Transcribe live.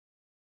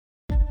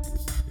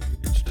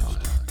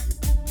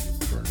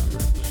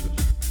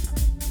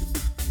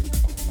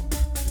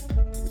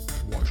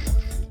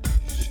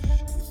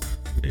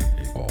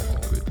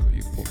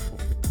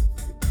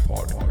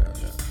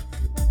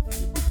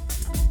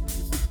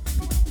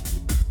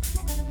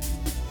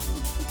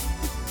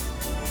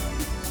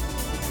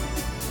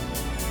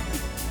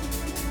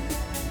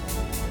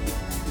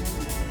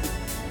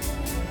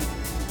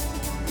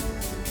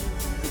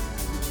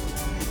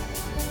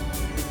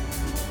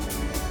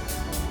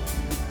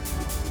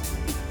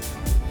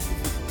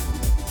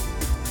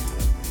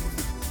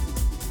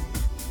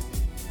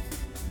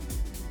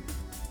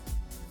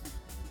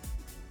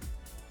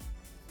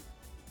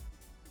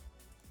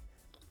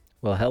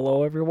Well,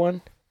 hello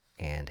everyone,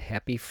 and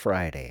happy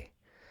Friday.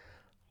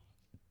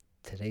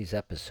 Today's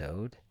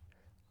episode,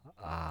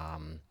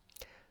 um,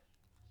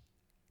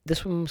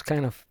 this one was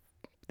kind of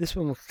this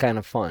one was kind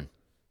of fun.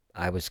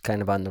 I was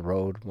kind of on the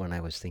road when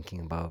I was thinking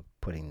about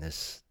putting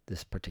this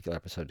particular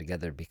episode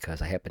together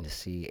because I happened to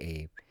see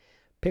a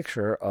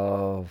picture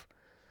of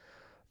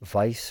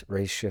Vice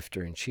Race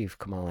Shifter in Chief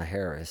Kamala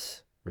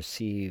Harris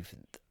receive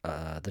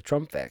the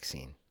Trump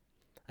vaccine.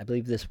 I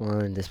believe this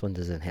one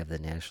doesn't have the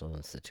National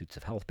Institutes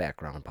of Health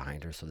background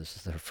behind her, so this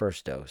is her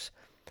first dose.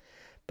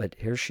 But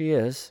here she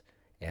is,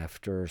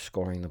 after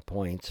scoring the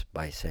points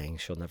by saying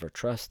she'll never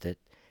trust it.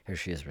 Here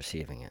she is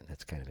receiving it.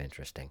 That's kind of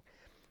interesting.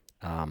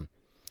 Um,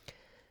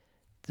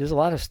 there's a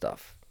lot of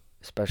stuff,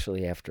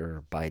 especially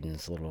after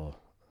Biden's little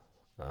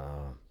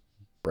uh,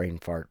 brain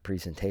fart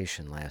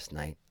presentation last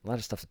night. A lot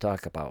of stuff to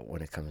talk about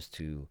when it comes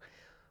to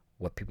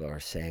what people are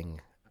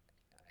saying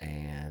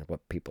and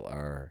what people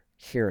are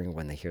hearing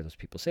when they hear those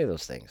people say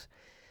those things.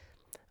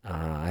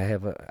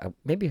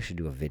 Maybe I should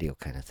do a video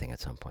kind of thing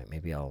at some point.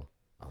 Maybe I'll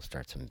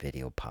start some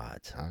video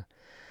pods, huh?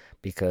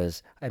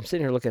 Because I'm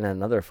sitting here looking at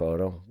another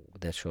photo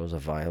that shows a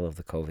vial of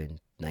the COVID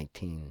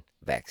 19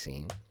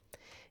 vaccine.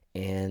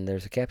 And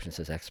there's a caption that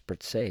says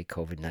experts say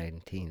COVID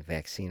 19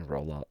 vaccine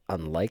rollout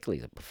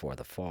unlikely before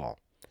the fall.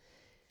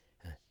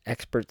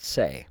 Experts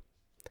say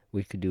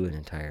we could do an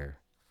entire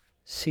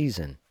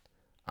season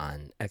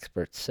on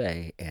experts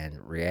say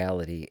and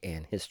reality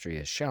and history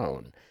has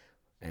shown,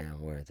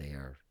 and where they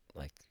are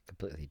like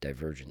completely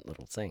divergent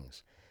little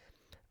things.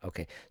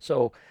 Okay,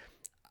 so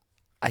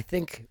I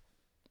think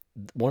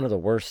one of the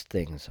worst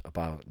things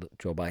about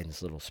Joe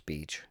Biden's little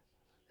speech,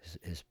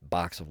 his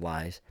box of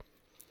lies,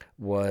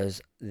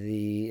 was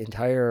the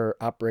entire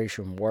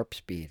Operation Warp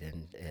Speed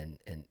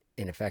and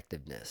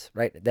ineffectiveness,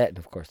 right? That, and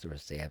of course, there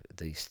was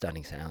the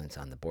stunning silence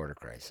on the border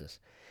crisis.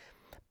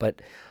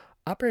 But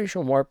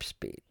Operation Warp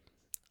Speed,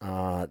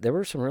 there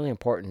were some really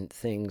important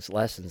things,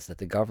 lessons that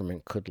the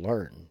government could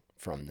learn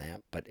from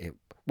that.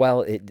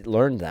 It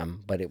learned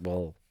them, but it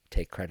will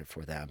take credit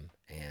for them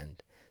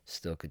and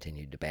still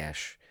continue to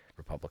bash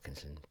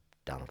Republicans and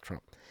Donald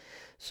Trump.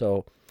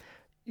 So,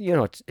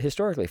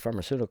 historically,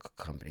 pharmaceutical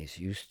companies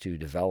used to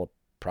develop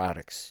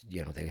products.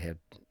 They had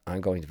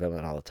ongoing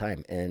development all the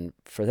time. And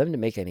for them to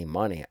make any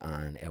money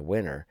on a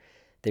winner,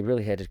 they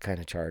really had to kind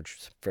of charge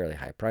some fairly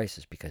high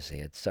prices because they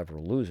had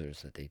several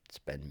losers that they'd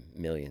spend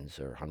millions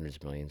or hundreds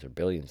of millions or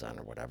billions on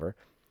or whatever.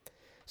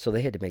 So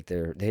they had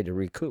to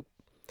recoup.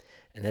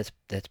 And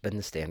that's been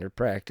the standard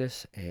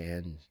practice.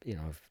 And,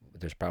 if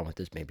there's a problem with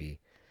this, maybe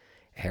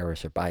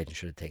Harris or Biden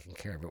should have taken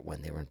care of it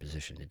when they were in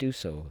position to do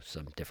so,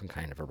 some different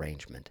kind of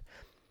arrangement.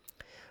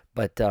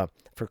 But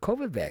for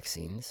COVID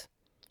vaccines,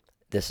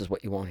 this is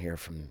what you won't hear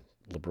from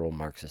liberal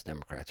Marxist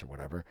Democrats or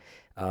whatever.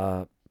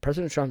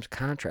 President Trump's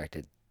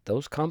contracted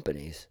those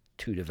companies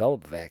to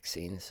develop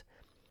vaccines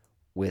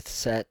with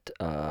set,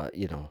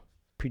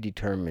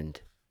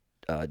 predetermined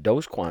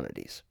dose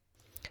quantities.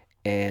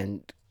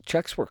 And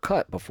checks were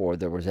cut before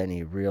there was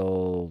any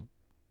real,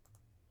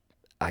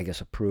 I guess,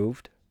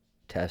 approved,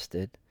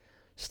 tested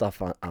stuff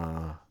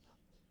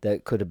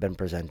that could have been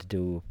presented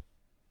to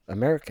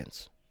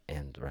Americans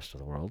and the rest of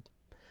the world.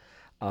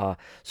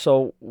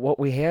 So what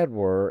we had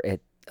were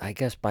I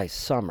guess by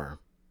summer,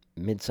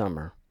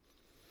 midsummer,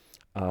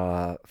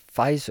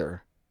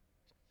 Pfizer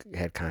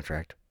had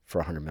contract for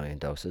 100 million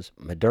doses.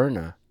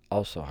 Moderna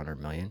also 100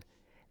 million.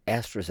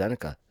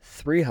 AstraZeneca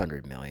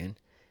 300 million.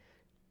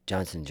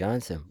 Johnson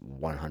Johnson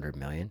 100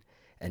 million,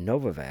 and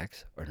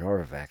Novavax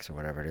or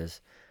whatever it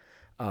is,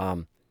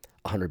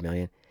 100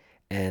 million,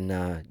 and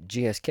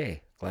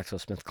GSK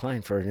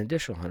GlaxoSmithKline for an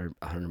additional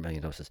 100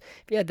 million doses.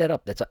 If you add that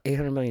up, that's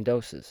 800 million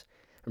doses.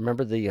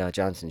 Remember the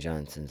Johnson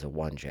Johnson's a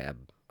one jab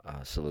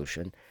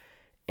solution.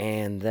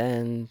 And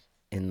then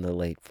in the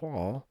late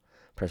fall,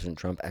 President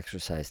Trump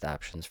exercised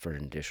options for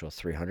an additional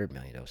 300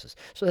 million doses.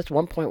 So that's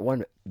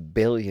 1.1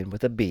 billion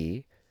with a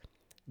B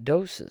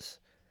doses.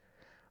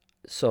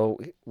 So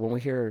when we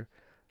hear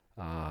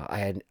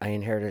I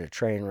inherited a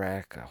train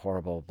wreck, a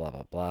horrible blah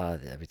blah blah,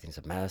 everything's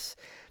a mess.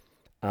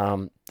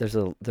 That's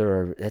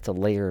a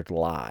layered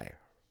lie.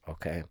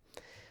 Okay,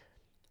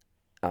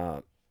 uh,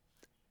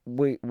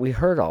 we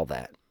heard all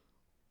that,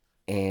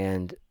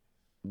 and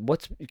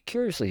what's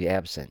curiously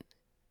absent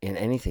in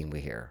anything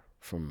we hear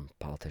from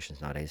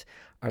politicians nowadays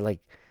are like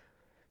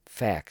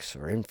facts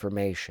or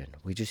information.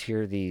 We just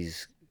hear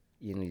these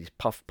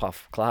puff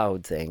puff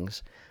cloud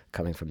things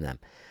coming from them.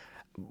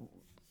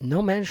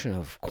 No mention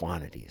of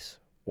quantities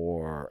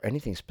or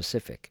anything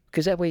specific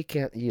because that way you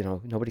can't,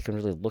 nobody can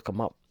really look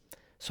them up.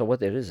 So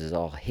what it is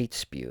all hate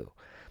spew.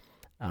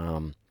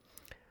 Um,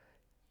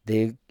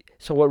 they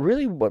so what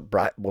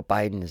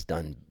Biden has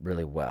done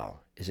really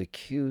well is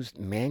accused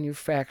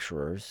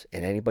manufacturers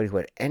and anybody who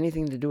had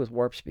anything to do with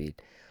warp speed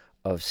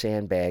of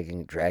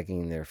sandbagging,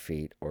 dragging their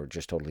feet, or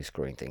just totally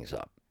screwing things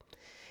up.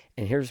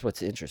 And here's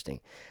what's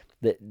interesting: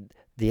 that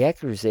the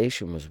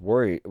accusation was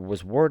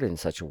worded in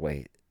such a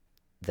way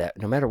that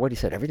no matter what he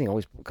said, everything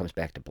always comes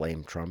back to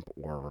blame Trump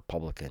or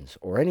Republicans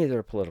or any of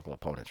their political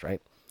opponents,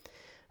 right?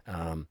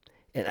 Um,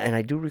 And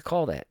I do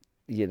recall that,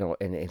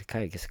 and it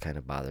kind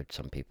of bothered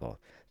some people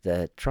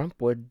that Trump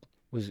would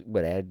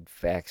add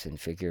facts and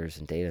figures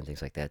and data and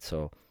things like that.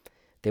 So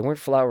they weren't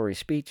flowery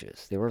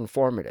speeches; they were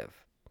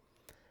informative.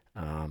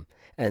 Um,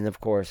 and of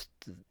course,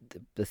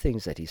 the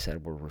things that he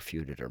said were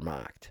refuted or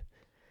mocked.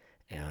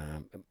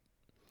 Um,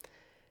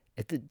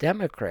 if the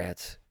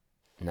Democrats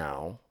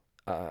now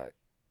uh,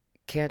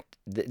 can't,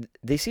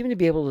 they seem to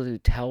be able to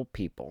tell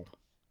people,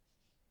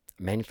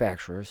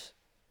 manufacturers,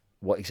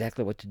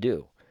 exactly what to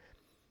do.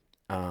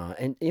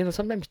 And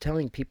sometimes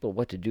telling people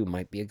what to do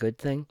might be a good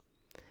thing,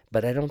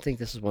 but I don't think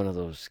this is one of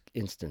those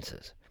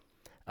instances.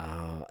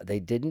 They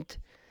didn't.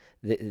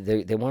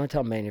 They want to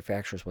tell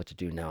manufacturers what to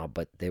do now,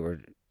 but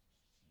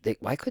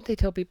why couldn't they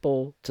tell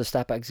people to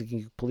stop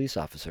executing police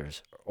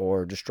officers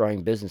or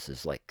destroying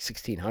businesses like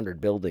 1,600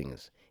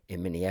 buildings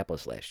in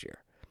Minneapolis last year?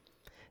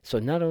 So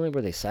not only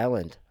were they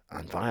silent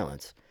on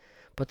violence,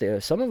 but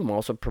some of them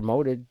also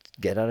promoted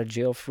get out of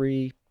jail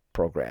free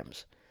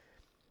programs.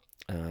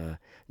 Uh,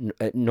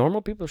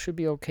 Normal people should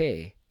be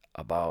okay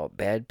about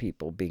bad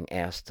people being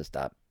asked to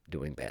stop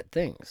doing bad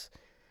things.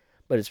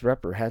 But it's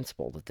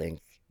reprehensible to think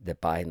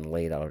that Biden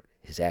laid out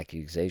his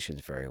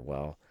accusations very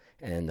well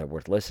and they're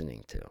worth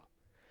listening to.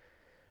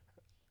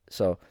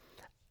 So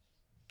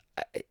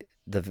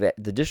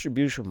the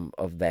distribution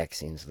of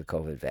vaccines, the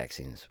COVID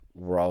vaccines,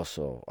 were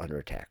also under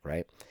attack,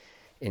 right?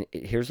 And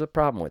here's the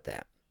problem with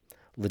that: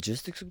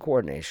 logistics and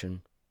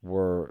coordination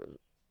were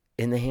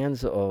in the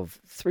hands of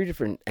three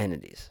different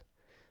entities: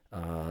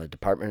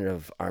 Department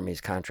of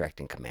Army's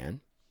Contracting Command,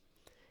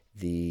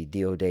 the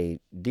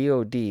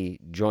DoD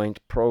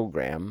Joint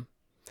Program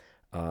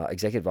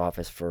Executive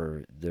Office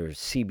for their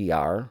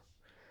CBR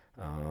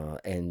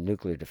and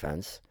nuclear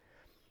defense,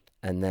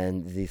 and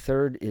then the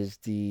third is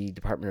the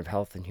Department of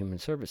Health and Human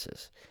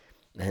Services.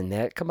 And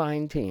that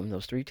combined team,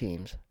 those three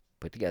teams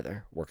put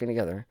together, working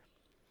together,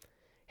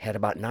 had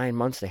about 9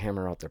 months to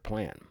hammer out their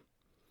plan.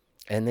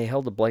 And they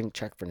held a blank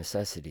check for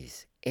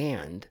necessities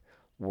and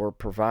were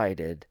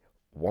provided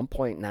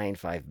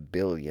 1.95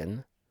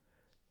 billion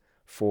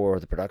for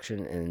the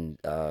production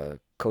and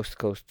coast to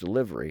coast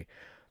delivery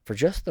for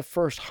just the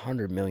first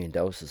 100 million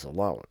doses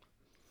alone.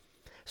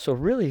 So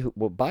really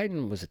what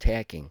Biden was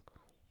attacking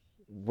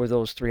were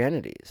those three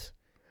entities,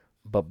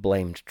 but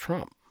blamed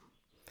Trump.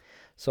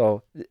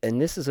 So,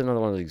 and this is another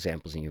one of the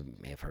examples, and you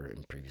may have heard it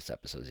in previous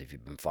episodes if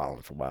you've been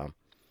following for a while.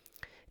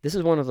 This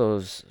is one of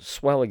those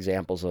swell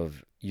examples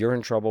of you're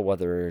in trouble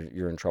whether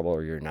you're in trouble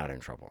or you're not in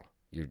trouble.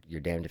 You're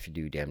damned if you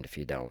do, damned if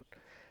you don't,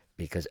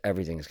 because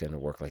everything's going to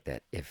work like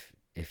that.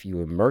 If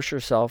you immerse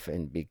yourself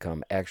and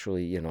become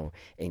actually,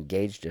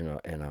 engaged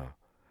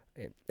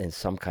in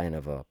some kind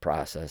of a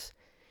process,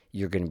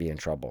 you're going to be in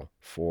trouble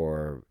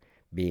for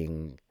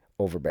being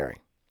overbearing,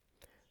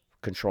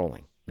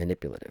 controlling,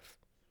 manipulative,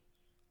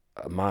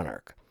 a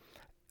monarch.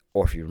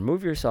 Or if you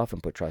remove yourself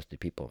and put trusted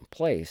people in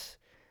place,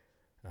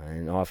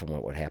 and often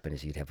what would happen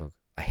is you'd have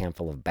a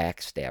handful of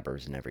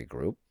backstabbers in every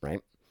group,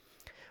 right?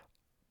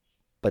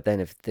 But then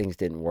if things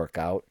didn't work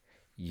out,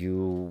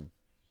 you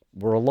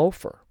were a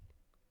loafer,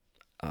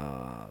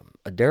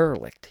 a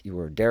derelict. You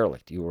were a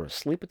derelict. You were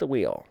asleep at the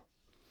wheel.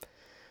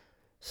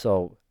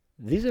 So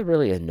these are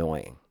really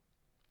annoying.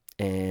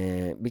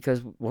 And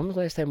because when was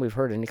the last time we've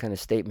heard any kind of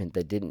statement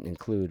that didn't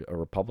include a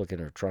Republican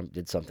or Trump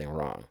did something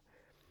wrong?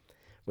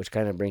 Which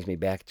kind of brings me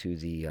back to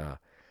the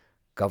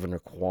Governor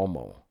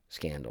Cuomo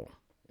scandal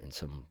and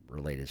some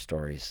related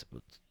stories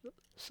with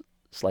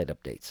slight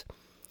updates.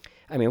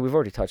 I mean, we've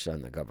already touched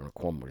on the Governor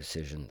Cuomo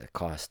decision that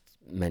cost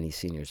many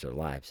seniors their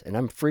lives. And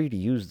I'm free to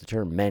use the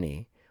term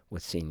many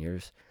with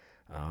seniors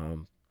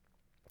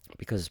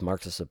because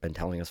Marxists have been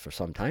telling us for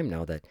some time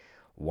now that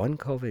one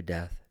COVID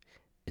death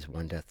is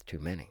one death too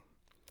many.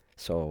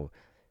 So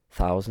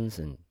thousands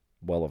and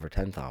well over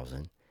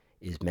 10,000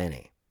 is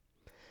many.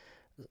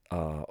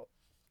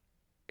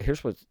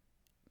 Here's what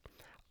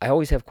I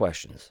always have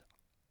questions.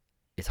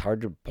 It's hard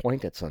to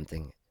point at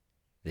something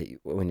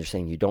when you're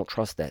saying you don't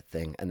trust that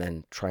thing and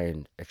then try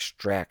and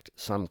extract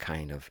some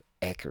kind of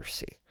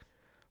accuracy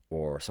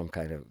or some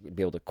kind of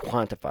be able to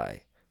quantify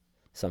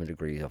some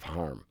degree of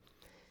harm.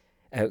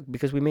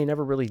 Because we may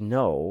never really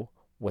know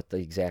what the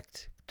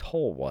exact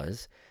toll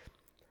was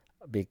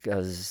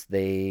because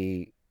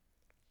they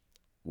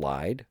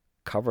lied,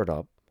 covered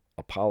up,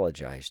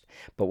 apologized.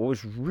 But what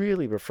was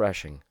really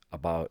refreshing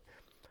about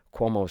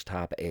Cuomo's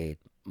top aide,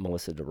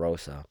 Melissa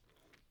DeRosa,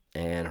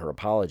 and her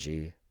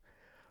apology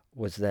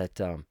was that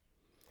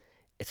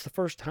it's the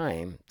first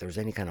time there's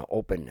any kind of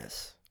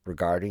openness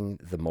regarding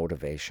the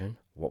motivation,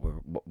 what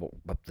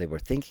they were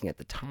thinking at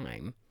the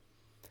time,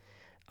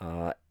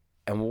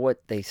 and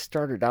what they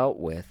started out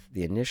with,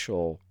 the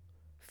initial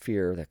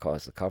fear that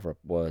caused the cover-up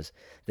was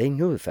they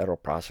knew the federal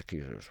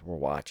prosecutors were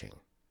watching.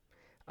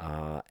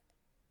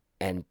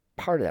 And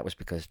part of that was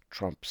because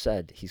Trump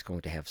said he's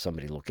going to have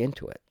somebody look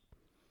into it.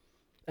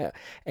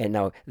 And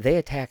now they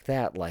attack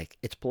that like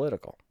it's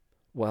political.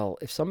 Well,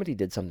 if somebody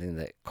did something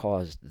that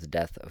caused the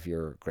death of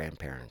your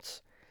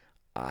grandparents,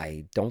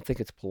 I don't think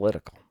it's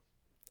political.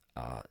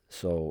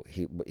 So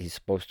he's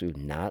supposed to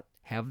not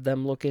have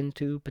them look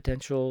into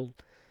potential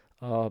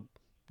uh,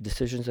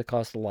 decisions that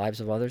cost the lives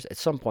of others. At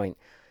some point,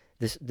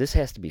 this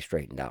has to be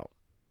straightened out.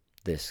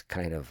 This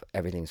kind of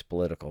everything's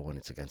political when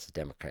it's against the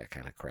Democrat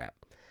kind of crap.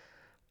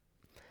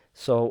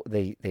 So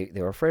they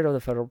were afraid of the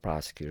federal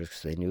prosecutors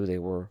because they knew they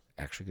were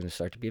actually going to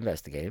start to be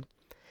investigated.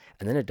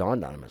 And then it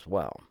dawned on them as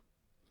well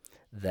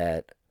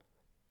that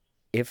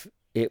if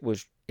it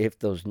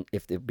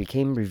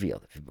became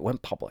revealed, if it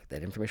went public,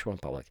 that information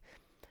went public,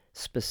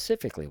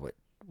 specifically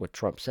what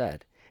Trump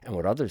said and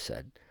what others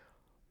said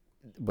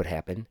would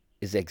happen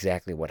is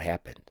exactly what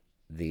happened.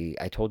 The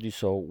I told you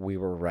so, we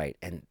were right.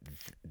 And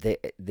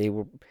they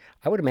were,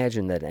 I would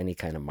imagine that any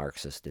kind of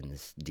Marxist in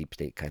this deep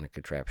state kind of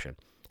contraption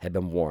had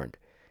been warned.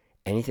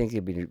 Anything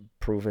could be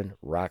proven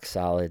rock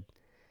solid,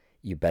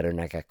 you better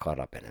not get caught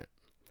up in it,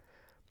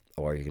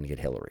 or you're going to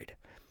get Hillaried.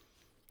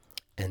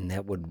 And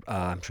that would,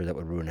 I'm sure that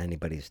would ruin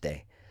anybody's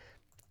day.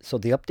 So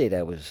another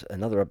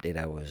update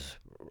I was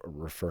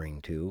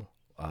referring to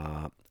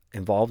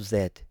involves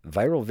that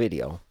viral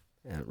video.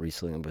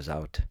 Recently it was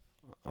out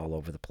all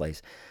over the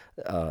place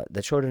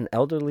that showed an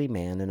elderly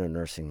man in a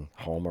nursing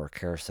home or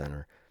care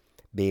center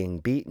being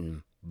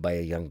beaten by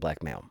a young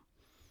black male.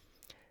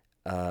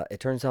 It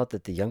turns out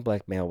that the young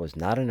black male was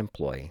not an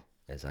employee,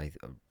 as I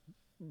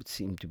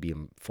seemed to be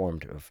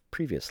informed of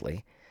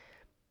previously,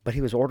 but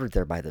he was ordered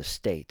there by the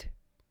state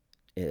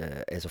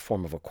as a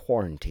form of a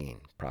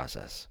quarantine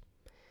process,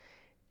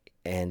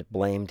 and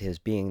blamed his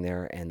being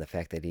there and the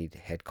fact that he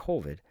had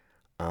COVID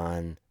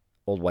on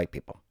old white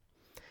people.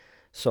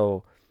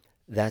 So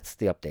that's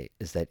the update,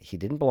 is that he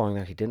didn't belong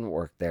there, he didn't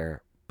work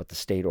there, but the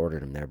state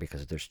ordered him there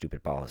because of their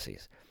stupid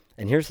policies.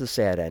 And here's the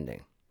sad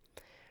ending.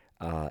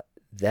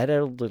 That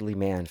elderly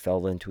man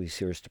fell into a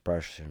serious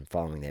depression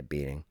following that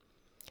beating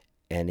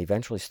and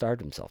eventually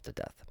starved himself to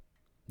death.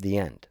 The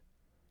end.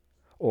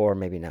 Or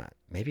maybe not.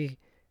 Maybe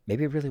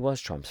it really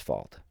was Trump's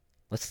fault.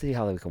 Let's see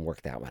how we can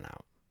work that one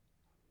out.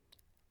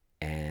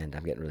 And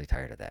I'm getting really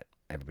tired of that.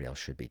 Everybody else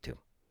should be too.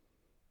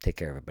 Take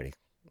care, everybody.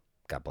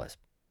 God bless.